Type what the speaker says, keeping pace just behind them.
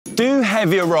Do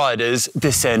heavier riders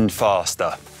descend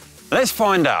faster? Let's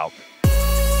find out.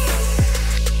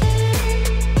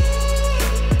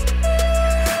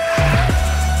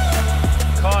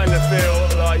 Kind of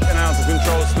feel like an out of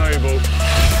control snowball.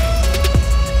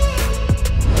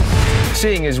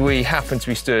 Seeing as we happen to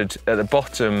be stood at the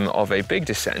bottom of a big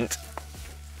descent,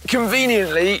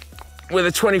 conveniently with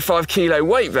a 25 kilo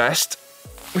weight vest,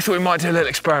 we thought we might do a little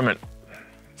experiment.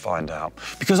 Find out.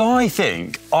 Because I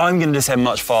think I'm going to descend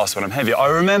much faster when I'm heavier. I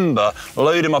remember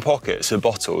loading my pockets with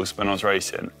bottles when I was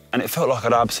racing, and it felt like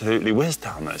I'd absolutely whizzed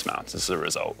down those mountains as a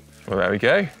result. Well, there we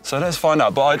go. So let's find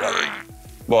out. But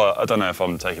I don't know if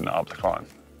I'm taking that up the climb.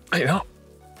 Are you not?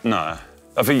 No.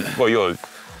 I think, well, you're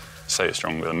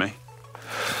stronger than me.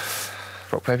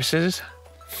 Rock, paper, scissors.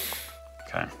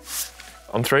 Okay.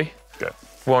 On 3. Go.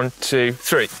 1, 2,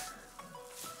 3.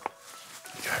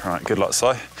 Okay, right, good luck,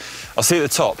 Si. I'll see you at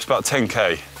the top, it's about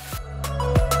 10K.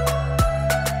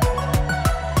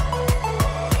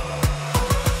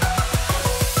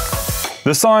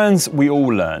 The science we all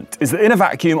learnt is that in a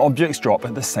vacuum, objects drop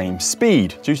at the same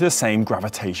speed due to the same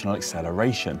gravitational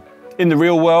acceleration. In the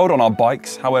real world, on our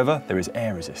bikes, however, there is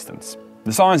air resistance.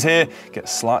 The science here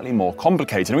gets slightly more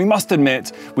complicated, and we must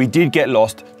admit we did get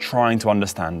lost trying to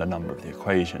understand a number of the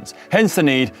equations, hence the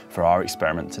need for our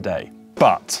experiment today.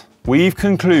 But we've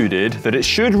concluded that it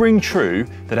should ring true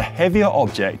that a heavier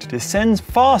object descends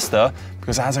faster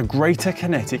because it has a greater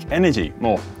kinetic energy,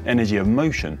 or energy of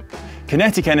motion.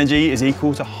 Kinetic energy is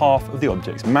equal to half of the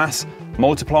object's mass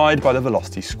multiplied by the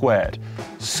velocity squared.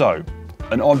 So,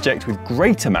 an object with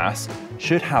greater mass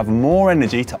should have more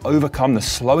energy to overcome the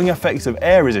slowing effects of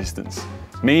air resistance,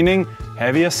 meaning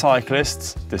heavier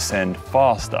cyclists descend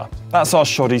faster. That's our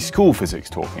shoddy school physics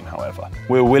talking, however.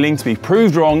 We're willing to be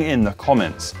proved wrong in the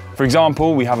comments. For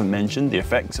example, we haven't mentioned the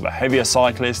effects of a heavier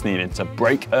cyclist needing to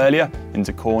brake earlier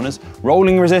into corners,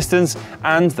 rolling resistance,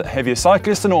 and that heavier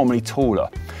cyclists are normally taller.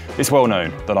 It's well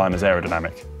known that I'm as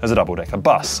aerodynamic as a double-decker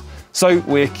bus. So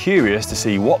we're curious to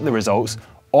see what the results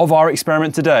of our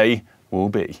experiment today will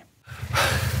be.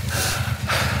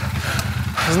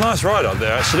 It was a nice ride up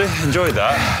there, actually. Enjoyed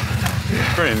that.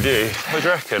 Brilliant view. What do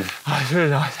you reckon? Oh, it's really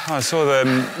nice. I saw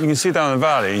them. You can see down the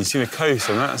valley, you can see the coast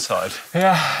on that side.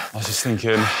 Yeah. I was just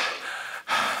thinking,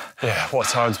 yeah, what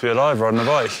a time to be alive riding a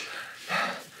bike.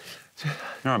 You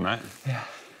all right, mate? Yeah.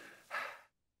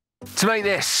 To make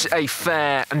this a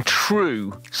fair and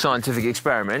true scientific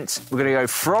experiment, we're going to go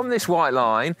from this white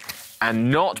line and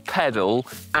not pedal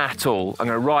at all. I'm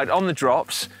going to ride on the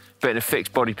drops, but in a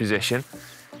fixed body position.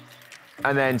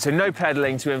 And then, so no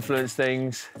pedaling to influence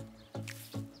things.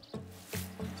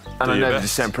 And I know the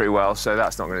descent pretty well, so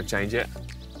that's not going to change it.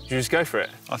 You just go for it?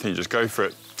 I think you just go for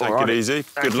it. Take it easy.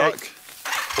 Good luck.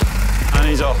 And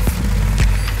he's off.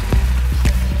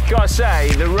 Gotta say,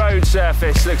 the road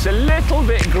surface looks a little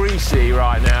bit greasy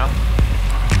right now.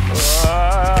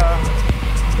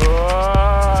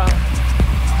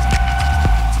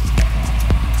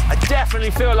 I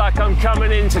definitely feel like I'm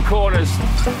coming into corners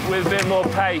with a bit more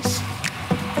pace.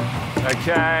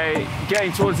 Okay,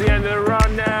 getting towards the end of the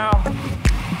run now.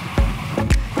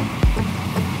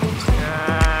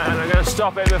 And I'm going to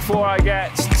stop it before I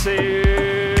get to...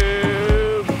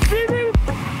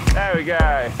 There we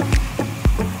go.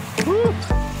 Woo.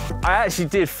 I actually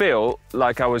did feel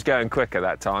like I was going quicker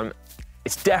that time.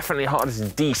 It's definitely harder to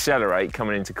decelerate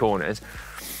coming into corners.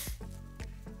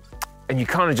 And you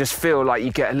kind of just feel like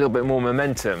you get a little bit more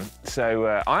momentum. So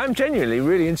I am genuinely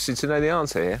really interested to know the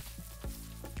answer here.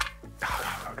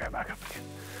 Oh, I'll go back up again.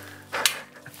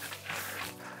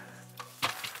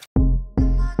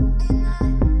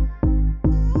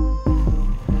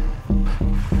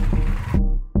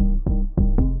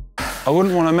 I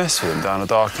wouldn't want to mess with him down a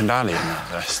darkened alley in that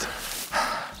vest.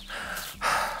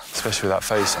 Especially with that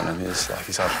face on him, it's like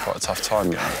he's had quite a tough time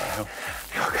getting over that hill.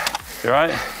 Okay. You all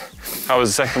right? How was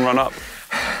the second run up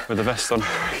with the vest on?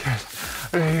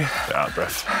 Really good. Bit out of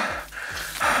breath.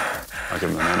 I'll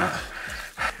give him a minute.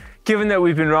 Given that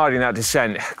we've been riding that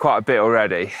descent quite a bit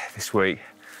already this week,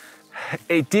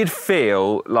 it did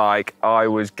feel like I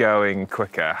was going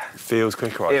quicker. Feels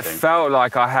quicker, I think. It felt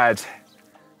like I had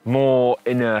more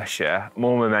inertia,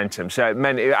 more momentum. So it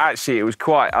meant it was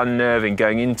quite unnerving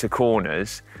going into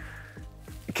corners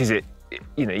because you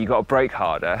know, you got to brake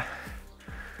harder.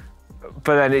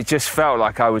 But then it just felt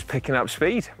like I was picking up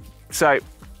speed. So I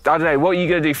don't know, what are you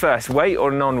going to do first, weight or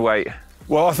non-weight?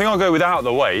 Well, I think I'll go without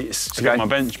the weights to get my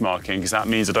benchmarking, because that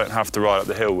means I don't have to ride up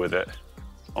the hill with it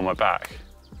on my back.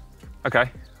 Okay.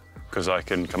 Because I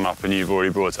can come up and you've already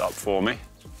brought it up for me.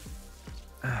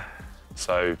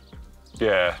 So,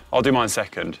 yeah, I'll do mine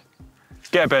second.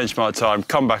 Get a benchmark time,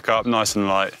 come back up nice and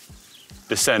light,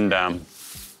 descend down.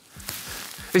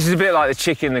 This is a bit like the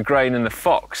chicken, the grain and the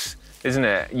fox, isn't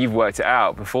it? You've worked it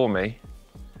out before me.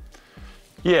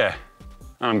 Yeah.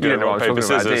 I'm good at rock, paper,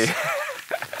 scissors.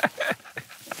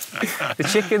 The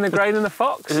chicken, the grain and the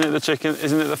fox? Isn't it the chicken,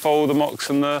 isn't it the foal, the mox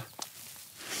and the...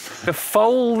 The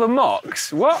foal, the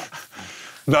mox? What?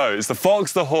 No, it's the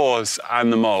fox, the horse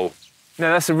and the mole.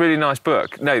 No, that's a really nice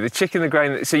book. No, the chicken, the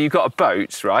grain... So you've got a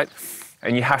boat, right?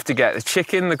 And you have to get the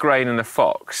chicken, the grain and the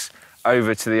fox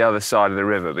over to the other side of the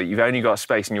river, but you've only got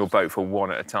space in your boat for one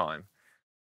at a time.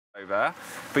 Over,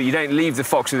 but you don't leave the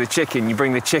fox with the chicken, you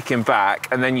bring the chicken back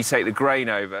and then you take the grain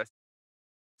over.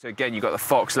 So again, you've got the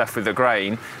fox left with the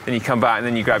grain, then you come back and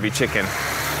then you grab your chicken.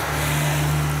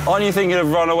 Aren't you thinking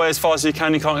of run away as fast as you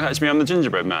can catch me, I'm the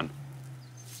gingerbread man?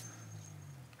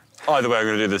 Either way, I'm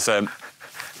going to do the same.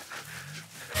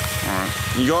 All right.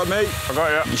 You got it, mate? I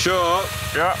got you. You sure?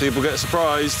 Yeah. People get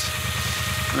surprised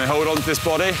and they hold on to this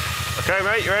body. Okay,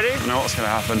 mate, you ready? You know what's going to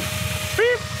happen.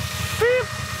 Beep, beep,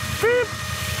 beep,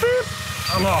 beep.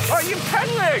 I'm off. Oh, you're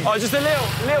pedalling! Oh, just a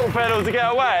little pedal to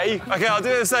get away. Okay, I'll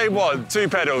do the same one. 2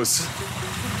 pedals.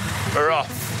 We're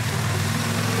off.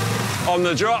 On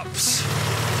the drops.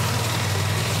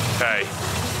 Okay.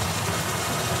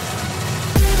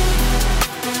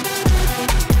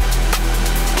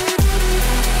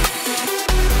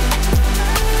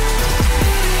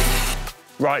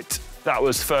 Right, that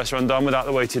was the first run done without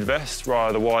the weighted vest.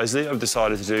 Rather wisely, I've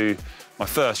decided to do my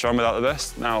first run without the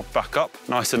vest. Now back up,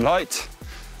 nice and light.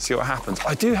 See what happens.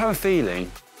 I do have a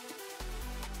feeling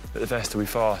that the vest will be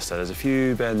faster. There's a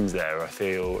few bends there where I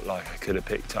feel like I could have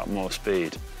picked up more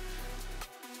speed.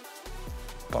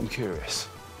 But I'm curious.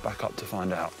 Back up to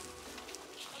find out.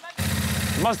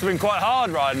 It must have been quite hard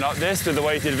riding up this with the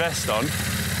weighted vest on.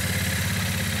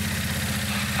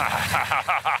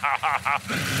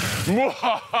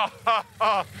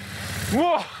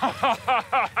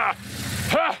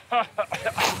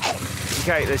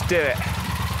 Okay, let's do it.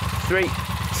 3,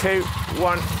 2,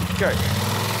 1, go.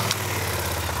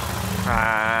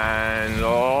 And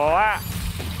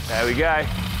there we go.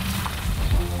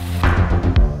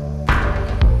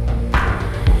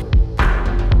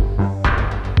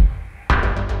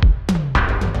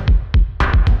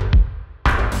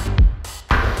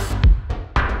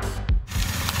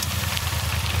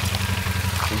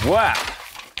 Wow,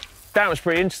 that was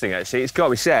pretty interesting actually, it's got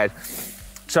to be said.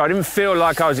 So I didn't feel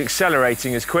like I was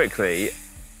accelerating as quickly,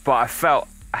 but I felt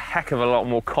a heck of a lot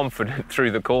more confident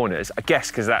through the corners, I guess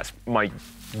because that's my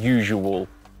usual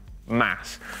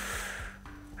mass.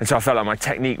 And so I felt like my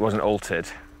technique wasn't altered.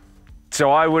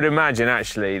 So I would imagine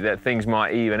actually that things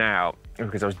might even out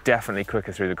because I was definitely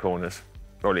quicker through the corners,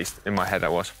 or at least in my head I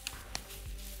was.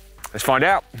 Let's find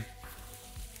out.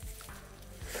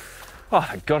 Oh,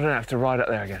 thank God I don't have to ride up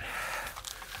there again.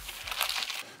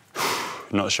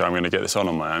 Not sure I'm going to get this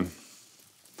on my own.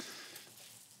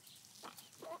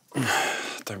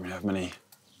 Don't really have many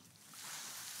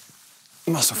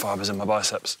muscle fibres in my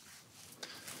biceps.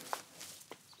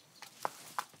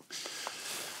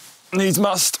 Needs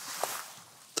must.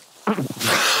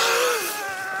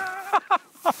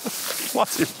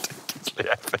 What's ridiculously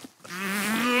heavy?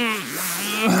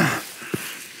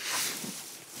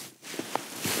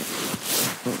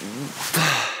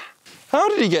 How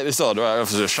did he get this on? Right, I have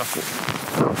to do a shuffle.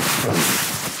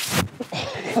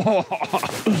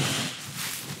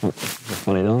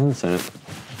 Funny, doesn't it?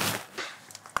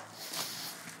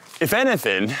 If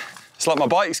anything, it's like my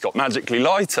bike's got magically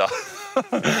lighter.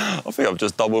 I think I've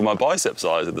just doubled my bicep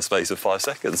size in the space of 5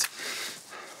 seconds.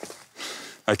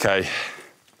 Okay,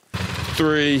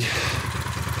 3,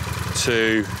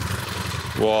 2,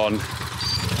 1,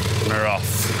 we're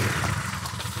off.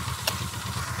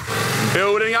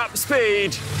 Building up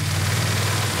speed.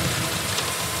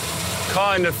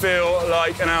 Kind of feel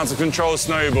like an out of control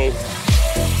snowball.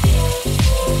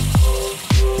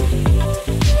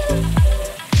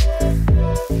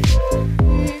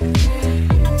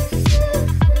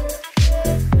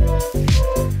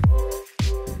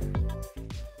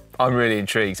 I'm really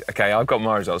intrigued. Okay, I've got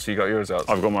my results, so you got your results.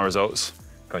 I've got my results.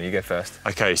 Go on, you go first.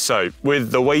 Okay, so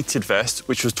with the weighted vest,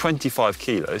 which was 25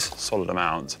 kilos, solid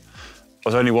amount, I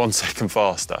was only 1 second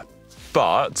faster.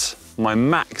 But my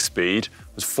max speed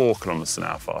was 4 kilometers an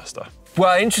hour faster.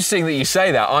 Well, interesting that you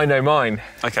say that. I know mine.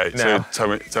 Okay, now.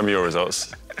 So tell me your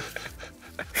results.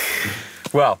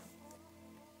 Well,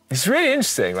 it's really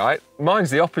interesting, right?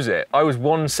 Mine's the opposite. I was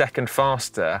 1 second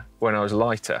faster when I was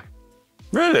lighter.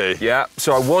 Really? Yeah,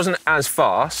 so I wasn't as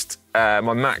fast.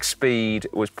 My max speed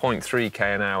was 0.3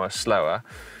 k an hour slower,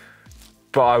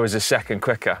 but I was a second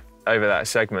quicker over that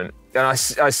segment. And I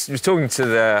was talking to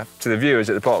the viewers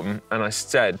at the bottom, and I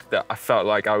said that I felt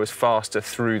like I was faster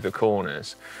through the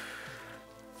corners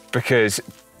because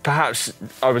perhaps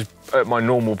I was at my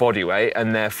normal body weight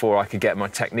and therefore I could get my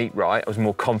technique right. I was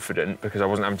more confident because I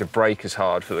wasn't having to brake as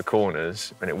hard for the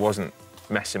corners and it wasn't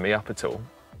messing me up at all.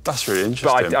 That's really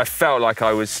interesting. But I felt like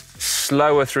I was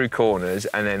slower through corners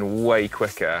and then way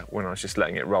quicker when I was just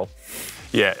letting it roll.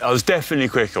 Yeah, I was definitely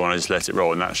quicker when I just let it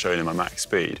roll, and that's showing in my max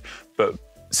speed. But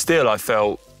still, I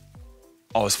felt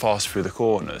I was fast through the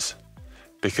corners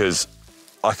because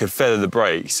I could feather the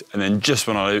brakes, and then just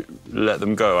when I let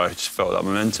them go, I just felt that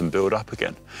momentum build up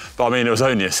again. But I mean, it was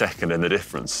only a second in the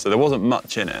difference, so there wasn't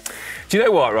much in it. Do you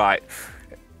know what, right?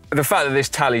 The fact that this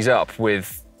tallies up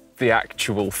with the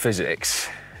actual physics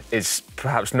is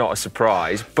perhaps not a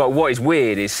surprise, but what is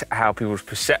weird is how people's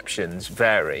perceptions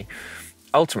vary.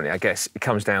 Ultimately, I guess it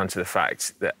comes down to the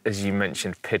fact that, as you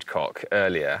mentioned Piddcock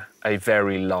earlier, a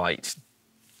very light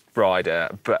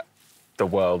rider, but the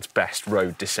world's best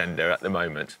road descender at the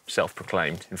moment,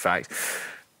 self-proclaimed, in fact.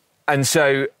 And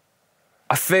so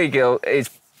I figure it's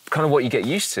kind of what you get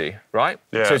used to, right?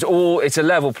 Yeah. So it's a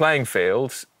level playing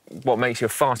field. What makes you a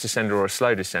fast descender or a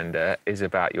slow descender is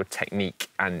about your technique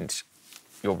and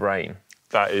your brain.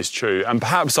 That is true. And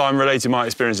perhaps I'm relating my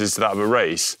experiences to that of a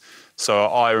race. So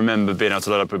I remember being able to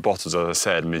load up with bottles, as I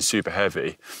said, and being super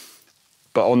heavy.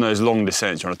 But on those long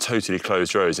descents, you're on a totally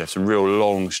closed road, you have some real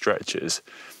long stretches,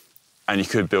 and you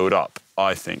could build up,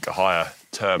 I think, a higher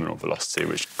terminal velocity,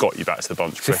 which got you back to the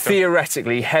bumps quicker. So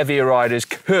theoretically, heavier riders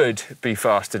could be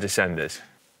faster descenders.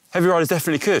 Heavy riders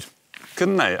definitely could,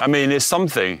 couldn't they? I mean, it's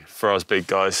something for us big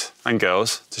guys and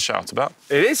girls to shout about.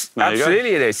 It is,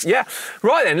 absolutely it is, yeah.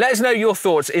 Right then, let us know your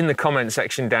thoughts in the comment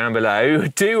section down below.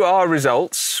 Do our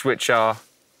results, which are,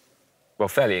 well,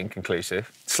 fairly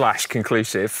inconclusive, /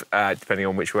 conclusive, depending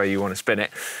on which way you want to spin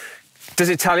it, does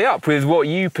it tally up with what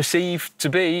you perceive to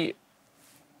be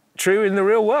true in the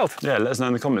real world? Yeah, let us know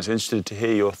in the comments. Interested to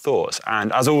hear your thoughts.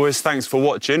 And as always, thanks for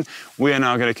watching. We are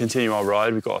now going to continue our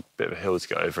ride. We've got a bit of a hill to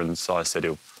get over, and Si said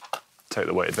he'll take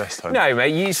the weighted vest home. No,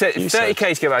 mate, you said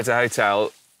 30k to get back to the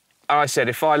hotel. I said,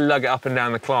 if I lug it up and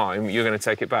down the climb, you're going to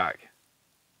take it back.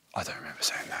 I don't remember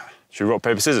saying that. Should we rock,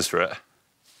 paper, scissors for it?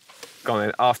 Go on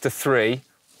then, after 3,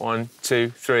 1, 2,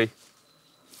 3.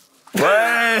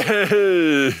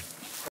 Way!